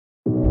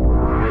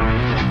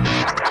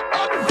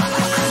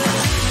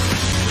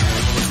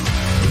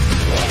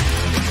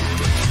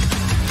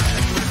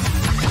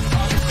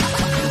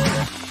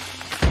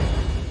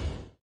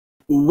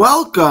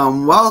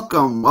Welcome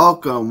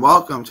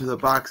to the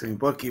Boxing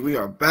Bookie. We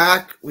are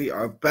back.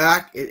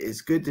 It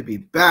is good to be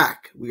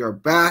back. We are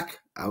back.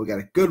 We got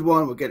a good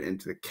one. We'll get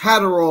into the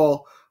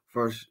Catterall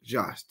versus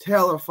Josh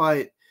Taylor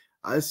fight.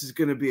 This is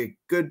going to be a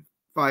good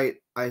fight,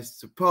 I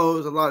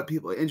suppose. A lot of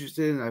people are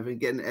interested, and I've been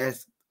getting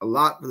asked a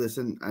lot for this.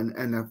 And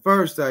at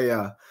first,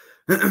 off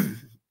the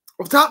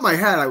top of my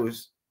head, I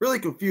was really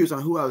confused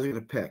on who I was going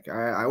to pick.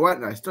 I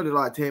went and I studied a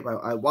lot of tape.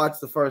 I watched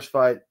the first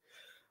fight.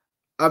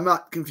 I'm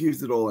not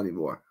confused at all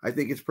anymore. I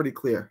think it's pretty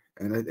clear,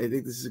 and I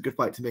think this is a good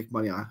fight to make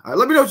money on.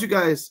 Let me know what you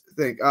guys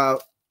think.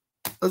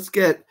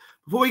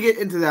 Before we get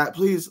into that,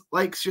 please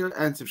like, share,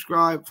 and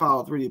subscribe.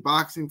 Follow 3D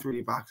Boxing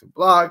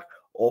blog,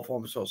 all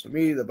forms of social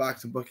media. The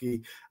Boxing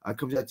Bookie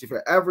comes at you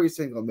for every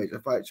single major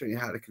fight, showing you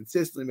how to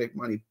consistently make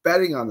money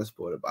betting on the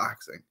sport of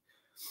boxing.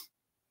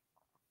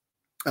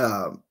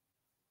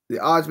 The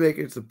odds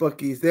makers, the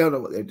bookies, they don't know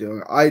what they're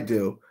doing. I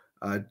do.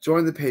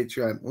 Join the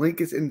Patreon.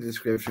 Link is in the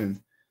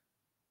description.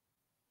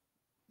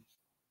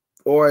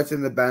 Or it's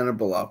in the banner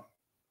below.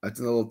 It's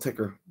in the little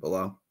ticker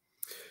below.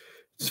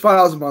 Just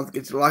 $5 a month,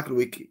 gets you a lock of the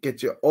week,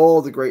 gets you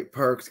all the great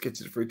perks,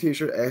 gets you the free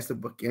t-shirt, ask the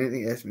book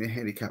anything, ask me to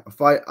handicap a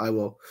fight. I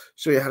will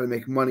show you how to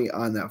make money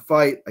on that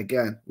fight.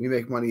 Again, we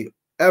make money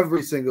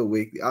every single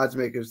week. The odds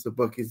makers, the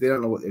bookies, they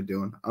don't know what they're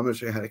doing. I'm going to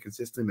show you how to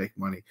consistently make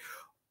money.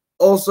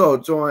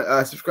 Also,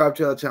 subscribe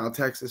to the channel,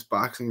 Texas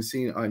Boxing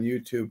Scene on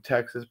YouTube.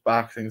 Texas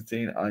Boxing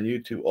Scene on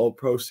YouTube. All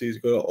proceeds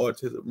go to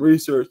autism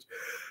research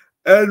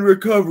and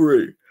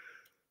recovery.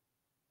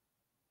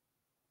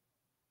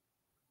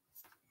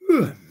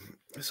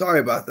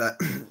 Sorry about that.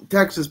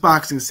 Texas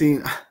Boxing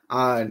Scene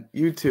on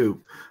YouTube.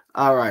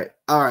 All right.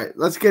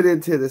 Let's get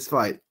into this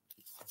fight.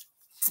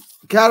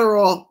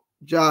 Catterall,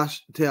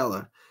 Josh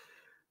Taylor.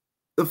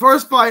 The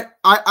first fight,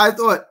 I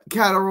thought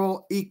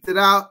Catterall eked it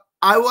out.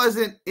 I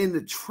wasn't in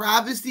the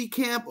travesty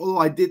camp, although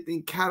I did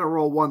think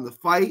Catterall won the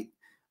fight.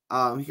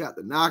 He got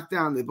the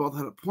knockdown. They both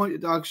had a point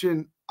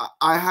deduction.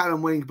 I had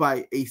him winning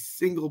by a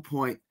single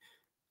point.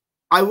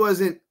 I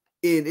wasn't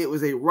in it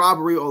was a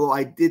robbery, although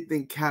I did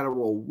think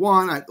Catterall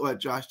won. I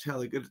thought Josh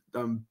Taylor could have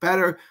done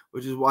better,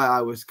 which is why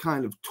I was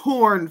kind of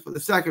torn for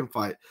the second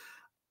fight.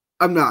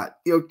 I'm not.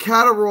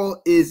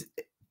 Catterall is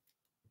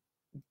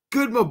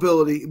good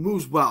mobility. He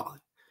moves well.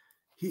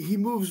 He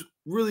moves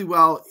really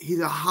well. He's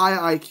a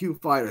high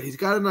IQ fighter. He's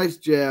got a nice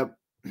jab.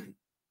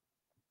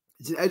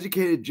 It's an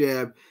educated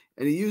jab,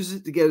 and he uses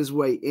it to get his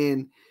way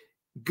in.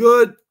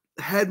 Good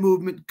head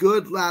movement,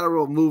 good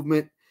lateral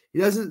movement. He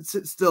doesn't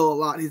sit still a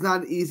lot. He's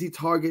not an easy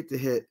target to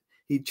hit.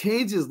 He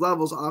changes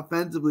levels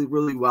offensively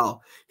really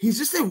well. He's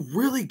just a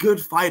really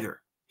good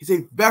fighter. He's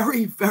a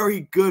very,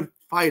 very good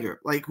fighter.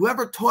 Like,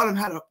 whoever taught him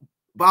how to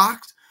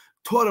box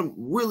taught him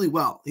really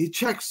well. He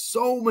checks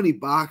so many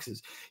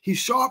boxes. He's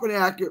sharp and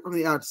accurate from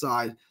the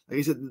outside. Like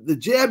I said, the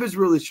jab is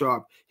really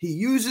sharp. He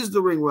uses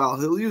the ring well.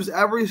 He'll use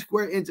every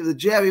square inch of the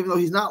jab, even though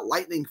he's not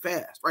lightning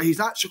fast, right? He's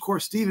not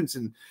Shakur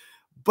Stevenson,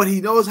 but he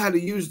knows how to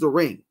use the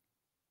ring.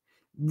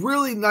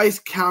 Really nice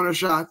counter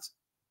shots.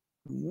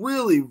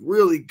 Really,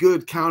 really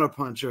good counter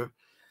puncher.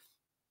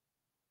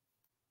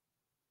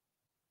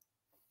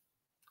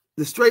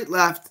 The straight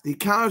left, he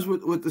counters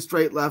with the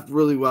straight left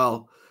really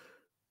well.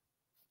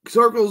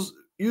 Circles,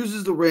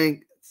 uses the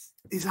ring.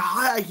 He's a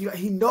high IQ.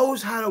 He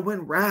knows how to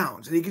win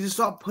rounds, and he can just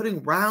start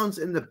putting rounds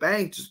in the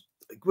bank just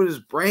like with his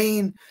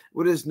brain,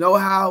 with his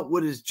know-how,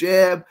 with his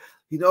jab.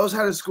 He knows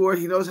how to score.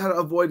 He knows how to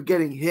avoid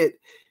getting hit.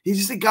 He's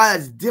just a guy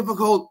that's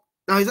difficult.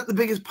 Now, he's not the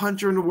biggest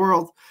puncher in the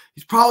world.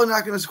 He's probably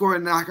not going to score a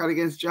knockout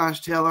against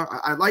Josh Taylor.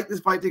 I like this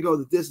fight to go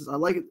the distance. I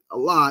like it a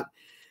lot.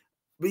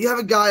 But you have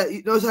a guy,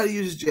 he knows how to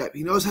use his jab.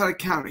 He knows how to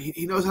counter.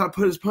 He knows how to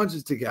put his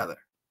punches together.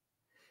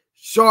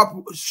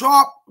 Sharp,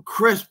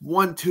 crisp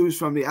 1-2s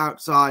from the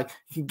outside.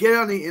 Can get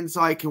on the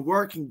inside, can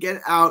work, can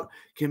get out,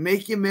 can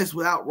make you miss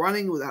without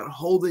running, without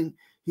holding.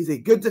 He's a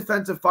good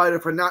defensive fighter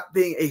for not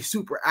being a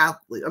super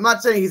athlete. I'm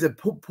not saying he's a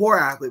poor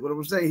athlete, but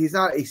I'm saying he's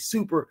not a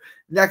super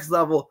next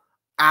level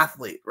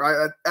athlete,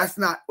 right? That's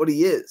not what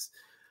he is.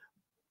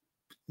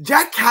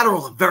 Jack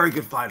Catterall is a very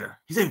good fighter.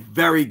 He's a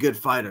very good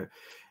fighter.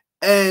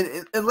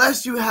 And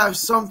unless you have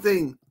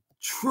something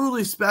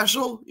truly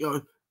special,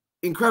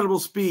 incredible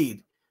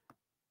speed,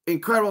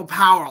 incredible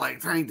power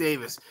like Frank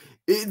Davis,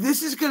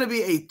 this is going to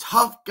be a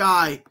tough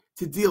guy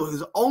to deal with.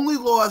 His only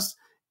loss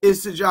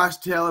is to Josh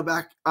Taylor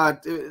back.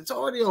 It's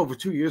already over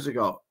 2 years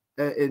ago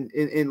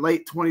in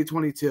late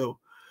 2022.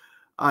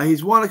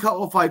 He's won a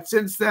couple of fights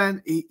since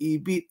then. He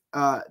beat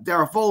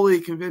Darrell Foley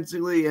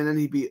convincingly, and then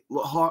he beat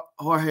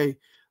Jorge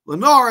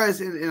Linares,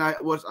 and I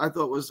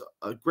thought was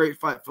a great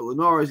fight for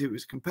Linares. He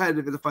was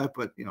competitive in the fight,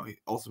 but he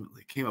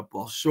ultimately came up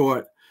all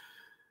short.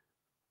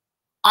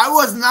 I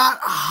was not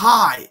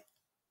high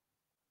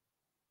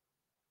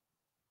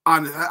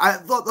on it. I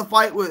thought the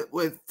fight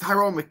with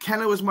Tyrone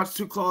McKenna was much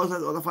too close. I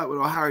thought the fight with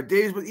O'Hara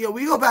Davis, but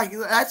we go back.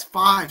 That's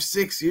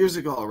 5-6 years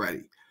ago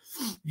already.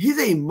 He's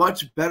a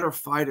much better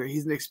fighter.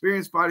 He's an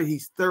experienced fighter.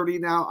 He's 30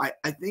 now.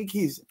 I think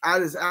he's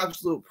at his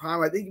absolute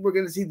prime. I think we're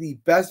going to see the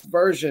best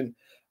version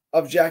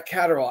of Jack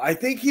Catterall. I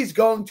think he's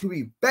going to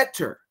be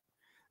better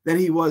than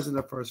he was in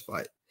the first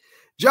fight.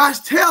 Josh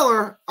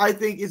Taylor, I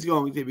think, is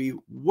going to be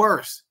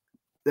worse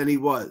than he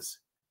was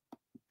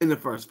in the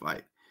first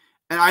fight.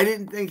 And I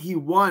didn't think he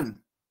won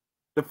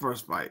the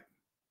first fight.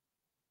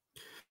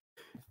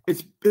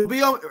 It'll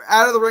be out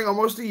of the ring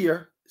almost a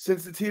year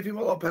since the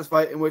Teofimo Lopez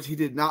fight, in which he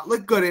did not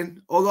look good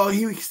in, although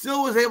he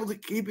still was able to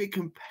keep it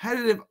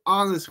competitive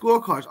on the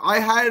scorecards. I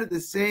had it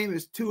the same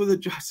as two of the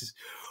judges,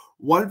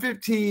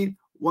 115,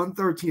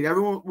 113.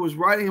 Everyone was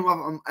writing him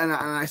up, and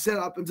I said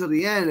up until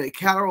the end that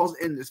Catterall's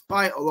in this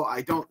fight, although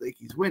I don't think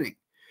he's winning.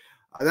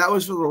 That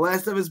was for the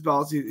last of his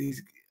belts.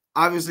 He's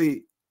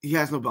obviously, he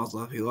has no belts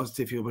left. He lost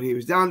Teofimo, but he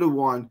was down to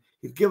one.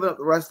 He's given up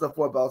the rest of the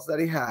 4 belts that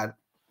he had.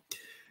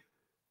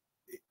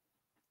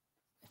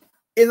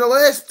 In the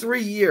last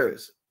 3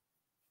 years,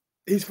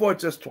 he's fought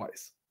just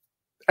twice,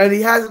 and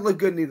he hasn't looked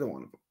good in either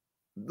one of them.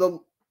 The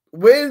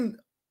win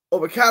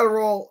over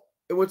Catterall,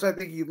 in which I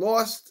think he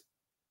lost,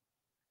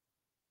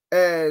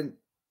 and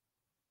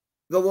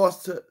the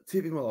loss to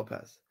Teofimo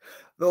Lopez.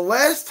 The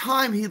last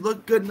time he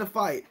looked good in the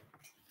fight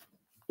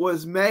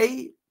was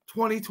May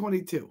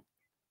 2022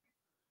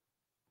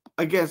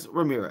 against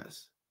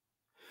Ramirez.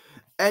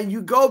 And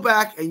you go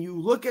back and you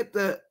look at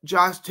the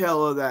Josh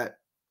Taylor that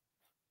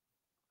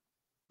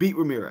beat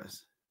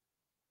Ramirez,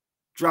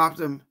 dropped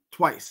him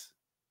twice.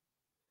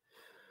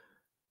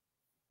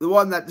 The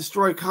one that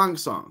destroyed Kong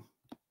Song,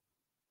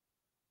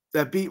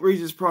 that beat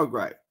Regis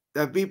Prograis,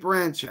 that beat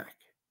Baranchek,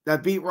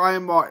 that beat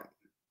Ryan Martin,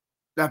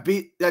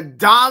 that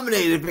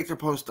dominated Victor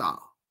Postal.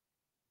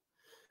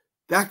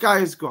 That guy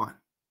is gone.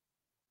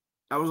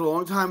 That was a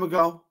long time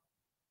ago.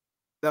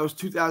 That was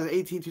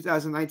 2018,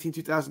 2019,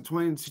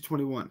 2020, and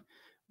 2021.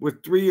 We're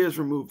 3 years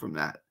removed from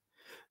that.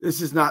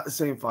 This is not the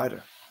same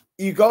fighter.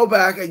 You go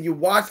back and you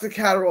watch the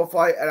Catterall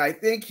fight, and I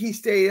think he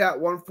stayed at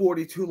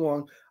 140 too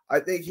long. I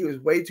think he was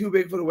way too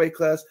big for the weight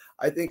class.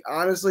 I think,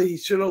 honestly, he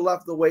should have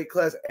left the weight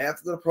class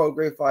after the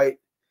Prograis fight.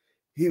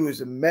 He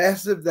was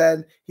massive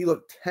then. He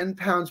looked 10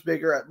 pounds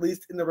bigger, at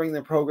least in the ring,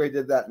 than Prograis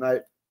did that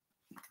night.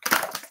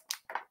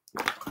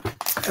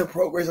 And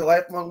Prograis a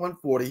lifelong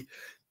 140.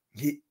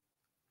 He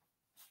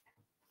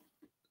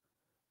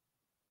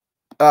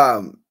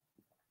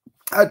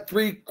had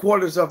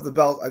 3/4 of the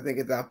belt, I think,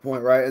 at that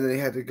point, right? And then he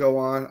had to go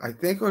on, I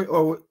think,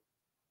 or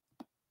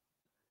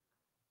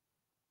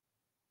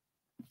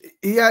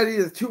he had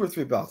either 2 or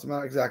 3 belts. I'm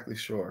not exactly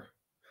sure.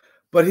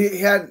 But he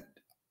hadn't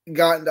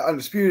gotten to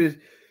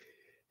Undisputed.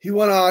 He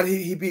went on,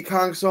 he beat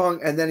Kong Song,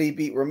 and then he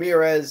beat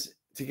Ramirez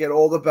to get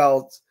all the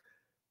belts.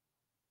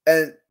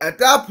 And at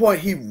that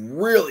point, he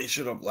really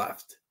should have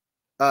left.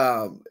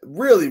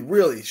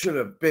 Really should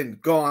have been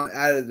gone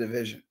out of the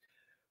division.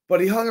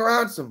 But he hung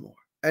around some more.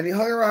 And he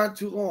hung around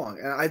too long.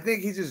 And I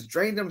think he just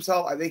drained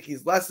himself. I think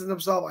he's lessened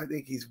himself. I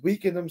think he's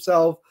weakened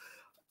himself.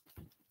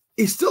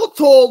 He's still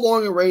tall,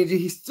 long, and rangy.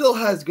 He still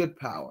has good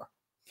power.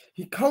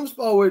 He comes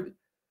forward.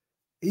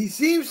 He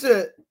seems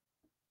to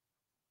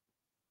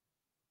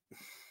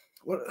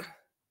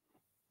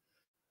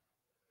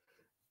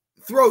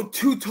throw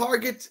 2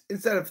 targets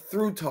instead of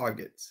through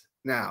targets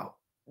now.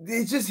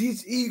 It's just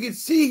you can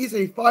see he's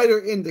a fighter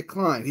in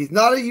decline. He's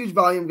not a huge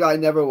volume guy,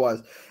 never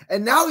was.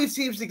 And now he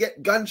seems to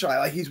get gun shy.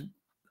 Like he's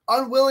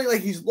unwilling,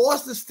 like he's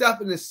lost a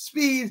step in his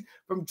speed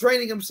from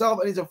training himself,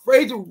 and he's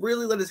afraid to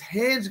really let his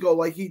hands go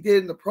like he did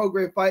in the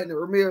Prograis fight and the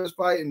Ramirez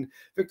fight and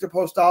Victor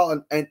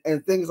Postal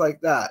and things like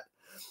that.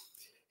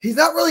 He's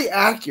not really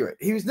accurate.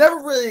 He was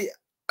never really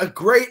a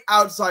great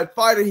outside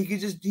fighter. He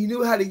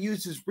knew how to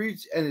use his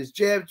reach and his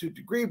jab to a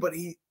degree, but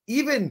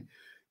even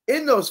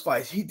in those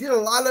fights, he did a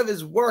lot of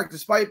his work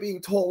despite being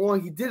tall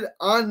long. He did it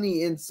on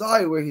the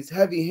inside where he's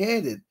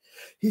heavy-handed.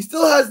 He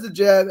still has the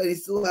jab and he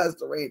still has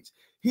the range.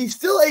 He's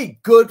still a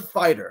good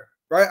fighter,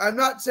 right? I'm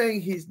not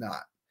saying he's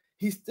not.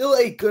 He's still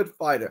a good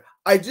fighter.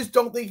 I just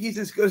don't think he's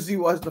as good as he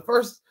was the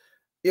first.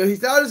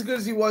 He's not as good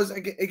as he was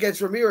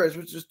against Ramirez,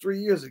 which was 3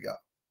 years ago.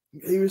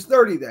 He was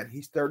 30 then.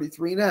 He's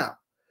 33 now.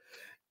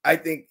 I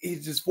think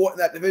he's just fought in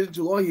that division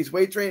too long. He's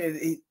weight trained.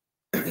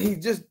 And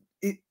he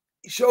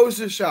shows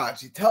his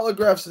shots. He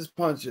telegraphs his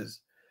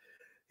punches.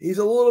 He's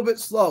a little bit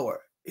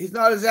slower. He's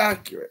not as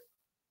accurate.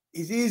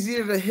 He's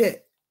easier to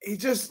hit. He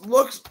just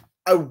looks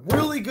a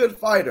really good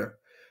fighter.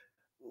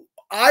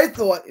 I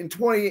thought in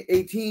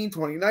 2018,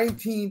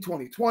 2019,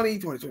 2020,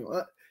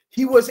 2021,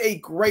 he was a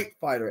great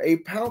fighter, a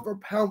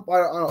pound-for-pound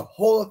fighter on a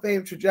Hall of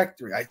Fame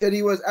trajectory. I said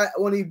he was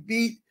when he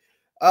beat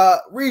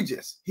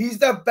Regis. He's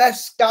the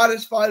best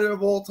Scottish fighter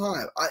of all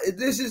time.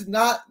 This is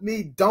not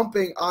me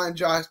dumping on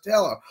Josh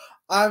Taylor.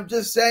 I'm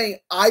just saying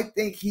I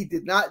think he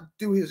did not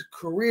do his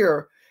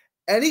career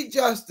any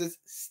justice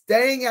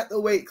staying at the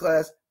weight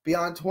class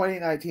beyond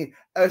 2019,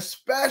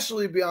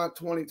 especially beyond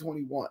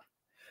 2021.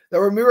 The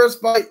Ramirez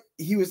fight,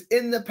 he was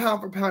in the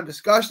pound-for-pound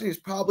discussion. He was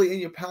probably in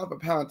your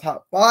pound-for-pound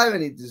top 5,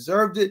 and he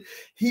deserved it.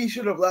 He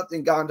should have left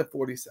and gone to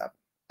 47.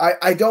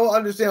 I don't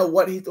understand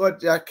what he thought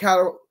Jack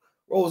Catterall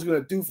was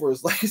going to do for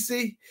his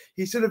legacy.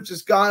 He should have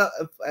just gone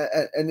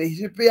and he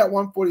should be at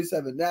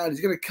 147 now, and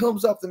he's going to kill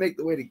himself to make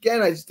the weight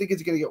again. I just think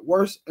it's going to get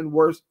worse and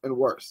worse and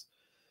worse.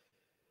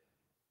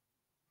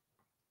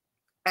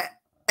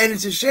 And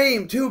it's a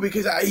shame, too,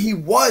 because he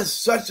was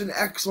such an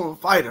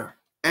excellent fighter.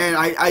 And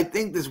I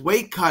think this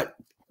weight cut,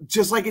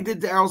 just like it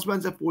did to Errol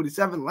Spence at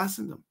 47,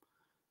 lessened him.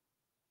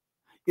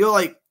 You know,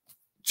 like,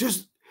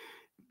 just,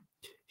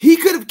 he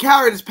could have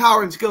carried his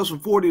power and skills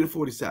from 40 to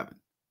 47.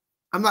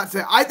 I'm not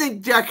saying, I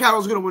think Jack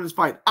Catterall's going to win this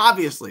fight.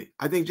 Obviously,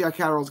 I think Jack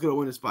Catterall's going to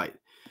win this fight.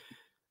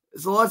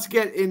 So let's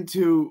get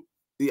into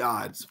the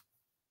odds.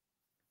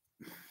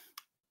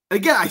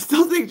 Again, I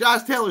still think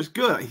Josh Taylor's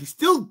good. He's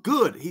still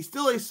good. He's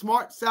still a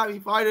smart, savvy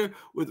fighter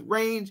with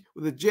range,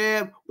 with a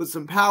jab, with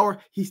some power.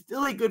 He's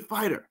still a good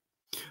fighter.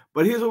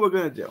 But here's what we're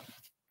going to do.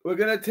 We're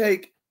going to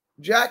take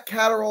Jack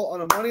Catterall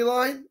on a money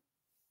line.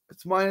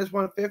 It's minus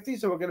 150,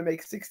 so we're going to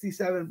make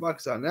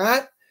 $67 on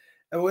that.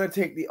 And we're going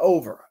to take the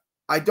over.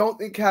 I don't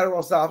think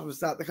Catterall stops him.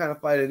 It's not the kind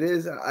of fight it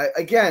is.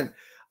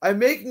 I'm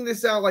making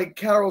this sound like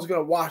Catterall's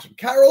going to wash him.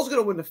 Catterall's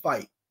going to win the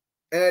fight.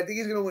 And I think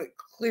he's going to win it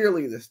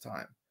clearly this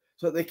time,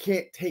 so that they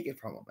can't take it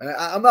from him. And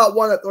I'm not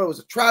one that thought it was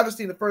a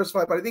travesty in the first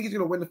fight, but I think he's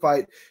going to win the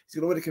fight. He's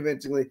going to win it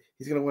convincingly.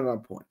 He's going to win it on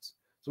points.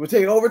 So we're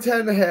taking over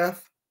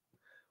 10.5,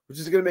 which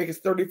is going to make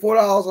us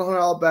 $34 on a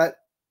 $100 bet.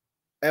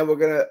 And we're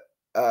going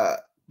to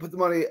put the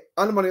money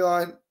on the money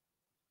line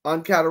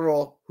on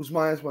Catterall, who's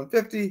minus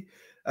 150.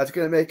 That's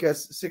going to make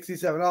us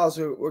 $67.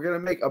 So we're going to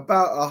make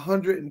about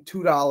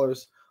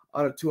 $102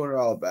 on a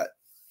 $200 bet.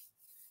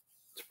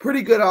 It's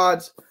pretty good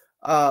odds.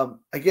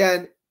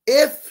 Again,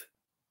 if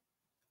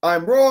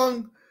I'm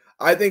wrong,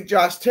 I think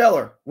Josh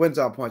Taylor wins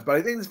on points, but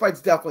I think this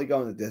fight's definitely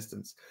going the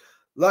distance.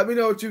 Let me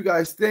know what you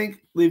guys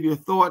think. Leave your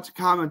thoughts,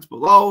 comments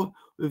below.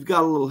 We've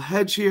got a little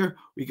hedge here.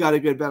 We got a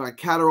good bet on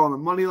Catterall on the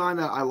money line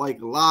that I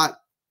like a lot.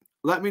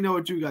 Let me know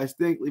what you guys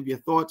think. Leave your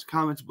thoughts,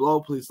 comments below.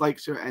 Please like,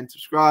 share, and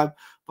subscribe.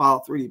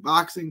 Follow 3D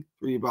Boxing,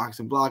 3D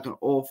Boxing Blog on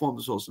all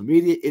forms of social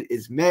media. It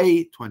is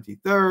May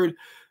 23rd,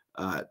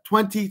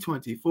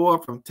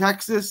 2024, from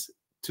Texas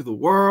to the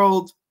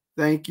world.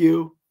 Thank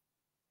you,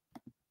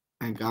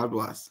 and God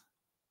bless.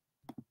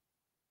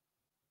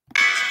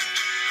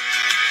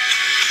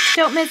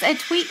 Don't miss a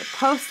tweet,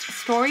 post,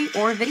 story,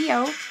 or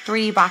video.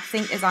 3D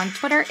Boxing is on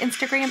Twitter,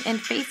 Instagram, and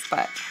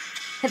Facebook.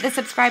 Hit the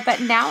subscribe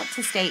button now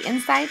to stay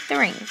inside the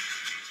ring.